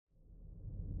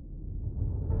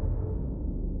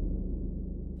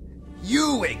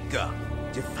You wake up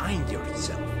to find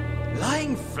yourself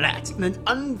lying flat in an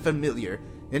unfamiliar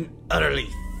and utterly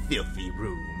filthy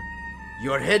room.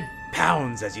 Your head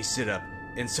pounds as you sit up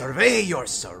and survey your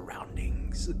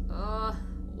surroundings.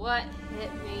 What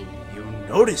hit me? You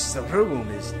notice the room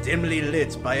is dimly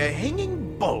lit by a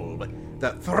hanging bulb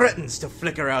that threatens to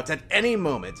flicker out at any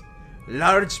moment.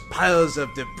 Large piles of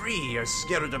debris are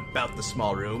scattered about the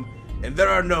small room, and there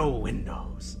are no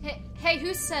windows. Hey,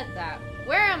 who said that?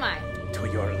 Where am I? To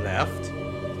your left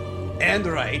and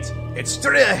right, and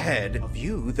straight ahead of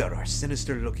you, there are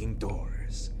sinister-looking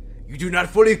doors. You do not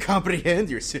fully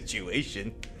comprehend your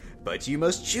situation, but you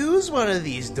must choose one of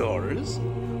these doors.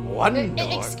 One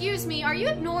door Excuse me, are you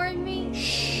ignoring me?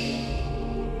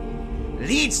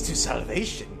 leads to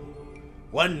salvation.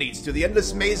 One leads to the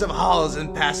endless maze of halls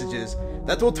and passages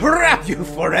that will trap you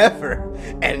forever.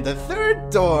 And the third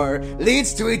door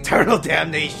leads to eternal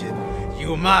damnation.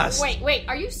 You must... Wait,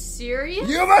 are you serious?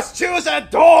 You must choose a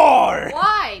door!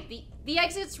 Why? The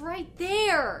exit's right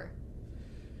there.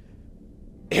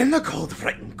 In the cold,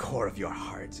 frightened core of your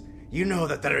heart, you know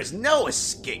that there is no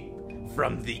escape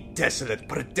from the desolate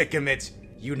predicament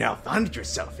you now find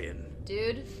yourself in.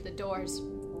 Dude, the door's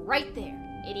right there.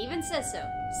 It even says so.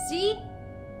 See?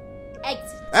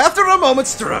 Exit. After a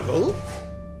moment's struggle,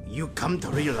 you come to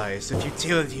realize the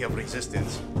futility of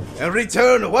resistance and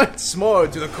return once more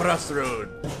to the crossroad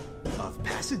of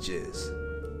passages.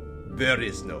 There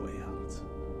is no way out.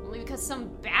 Only because some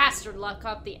bastard locked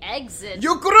up the exit.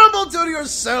 You grumble to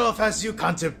yourself as you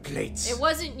contemplate. It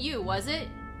wasn't you, was it?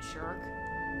 Jerk.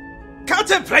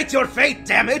 Contemplate your fate,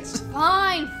 damn it!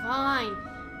 Fine.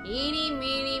 Eeny,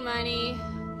 meeny, miny.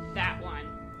 That one.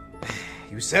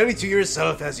 You say to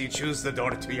yourself as you choose the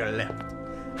door to your left.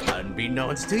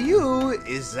 Unbeknownst to you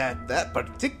is that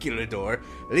particular door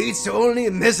leads to only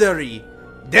misery,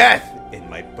 death, and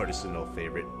my personal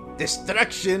favorite,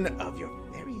 destruction of your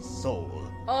very soul.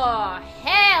 Oh,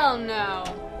 hell no!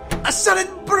 A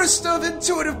sudden burst of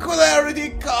intuitive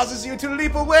clarity causes you to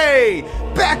leap away,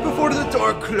 back before the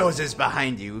door closes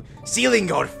behind you, sealing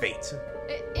your fate.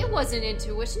 It wasn't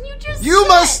intuition, you You said.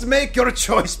 must make your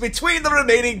choice between the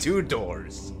remaining two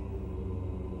doors.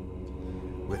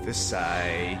 With a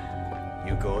sigh,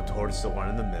 you go towards the one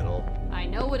in the middle. I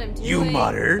know what I'm doing. You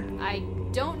mutter. I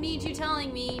don't need you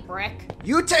telling me, Breck.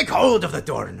 You take hold of the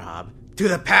doorknob to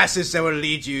the passage that will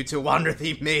lead you to wander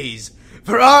the maze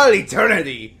for all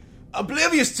eternity,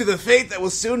 oblivious to the fate that will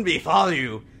soon befall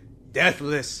you.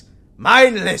 Deathless,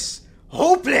 mindless,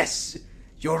 hopeless,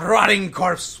 your rotting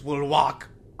corpse will walk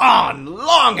on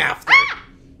long after.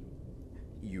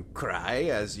 You cry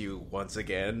as you once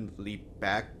again leap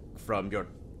back from your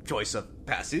choice of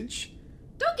passage.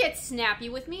 Don't get snappy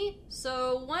with me.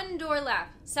 So, one door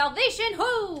left. Salvation,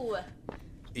 who?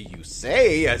 You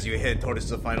say as you head towards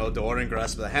the final door and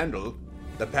grasp the handle.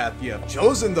 The path you have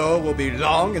chosen, though, will be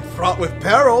long and fraught with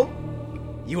peril.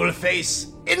 You will face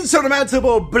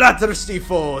insurmountable, bloodthirsty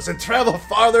foes and travel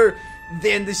farther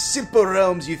than the simple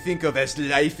realms you think of as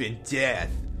life and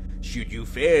death. Should you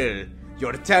fail,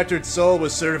 your tattered soul will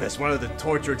serve as one of the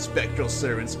tortured spectral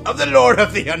servants of the Lord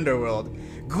of the Underworld,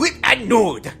 Gwit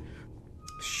Anud.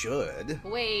 Should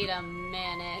Wait a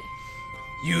minute.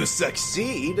 you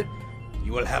succeed,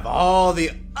 you will have all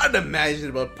the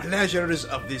unimaginable pleasures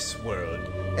of this world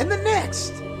and the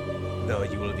next, though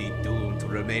you will be doomed to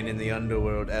remain in the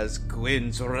underworld as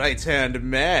Gwyn's right-hand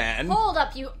man. Hold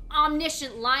up, you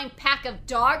omniscient lying pack of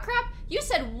dog crap. You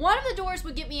said one of the doors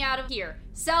would get me out of here.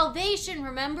 Salvation,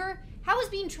 remember? How is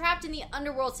being trapped in the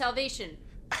underworld salvation?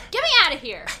 Get me out of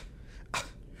here.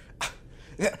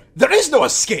 There is no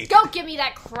escape. Don't give me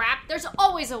that crap. There's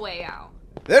always a way out.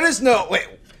 There is no... Wait,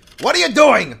 what are you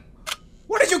doing?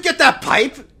 Where did you get that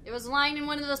pipe? It was lying in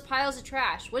one of those piles of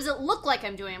trash. What does it look like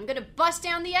I'm doing? I'm gonna bust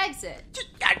down the exit.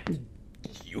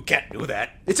 You can't do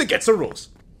that. It's against the rules.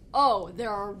 Oh, there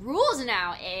are rules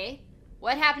now, eh?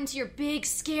 What happened to your big,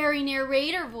 scary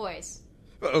narrator voice?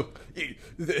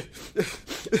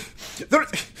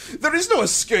 There is no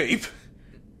escape.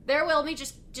 There will be.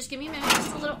 Just give me a minute.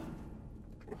 Just a little...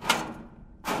 Ha!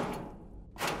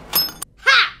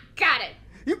 Got it!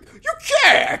 You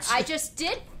can't! I just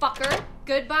did, fucker.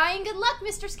 Goodbye and good luck,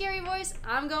 Mr. Scary Voice.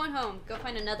 I'm going home. Go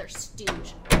find another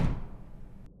stooge.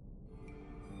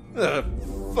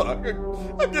 Fuck.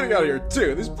 I'm getting out of here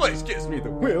too. This place gives me the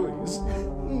willies.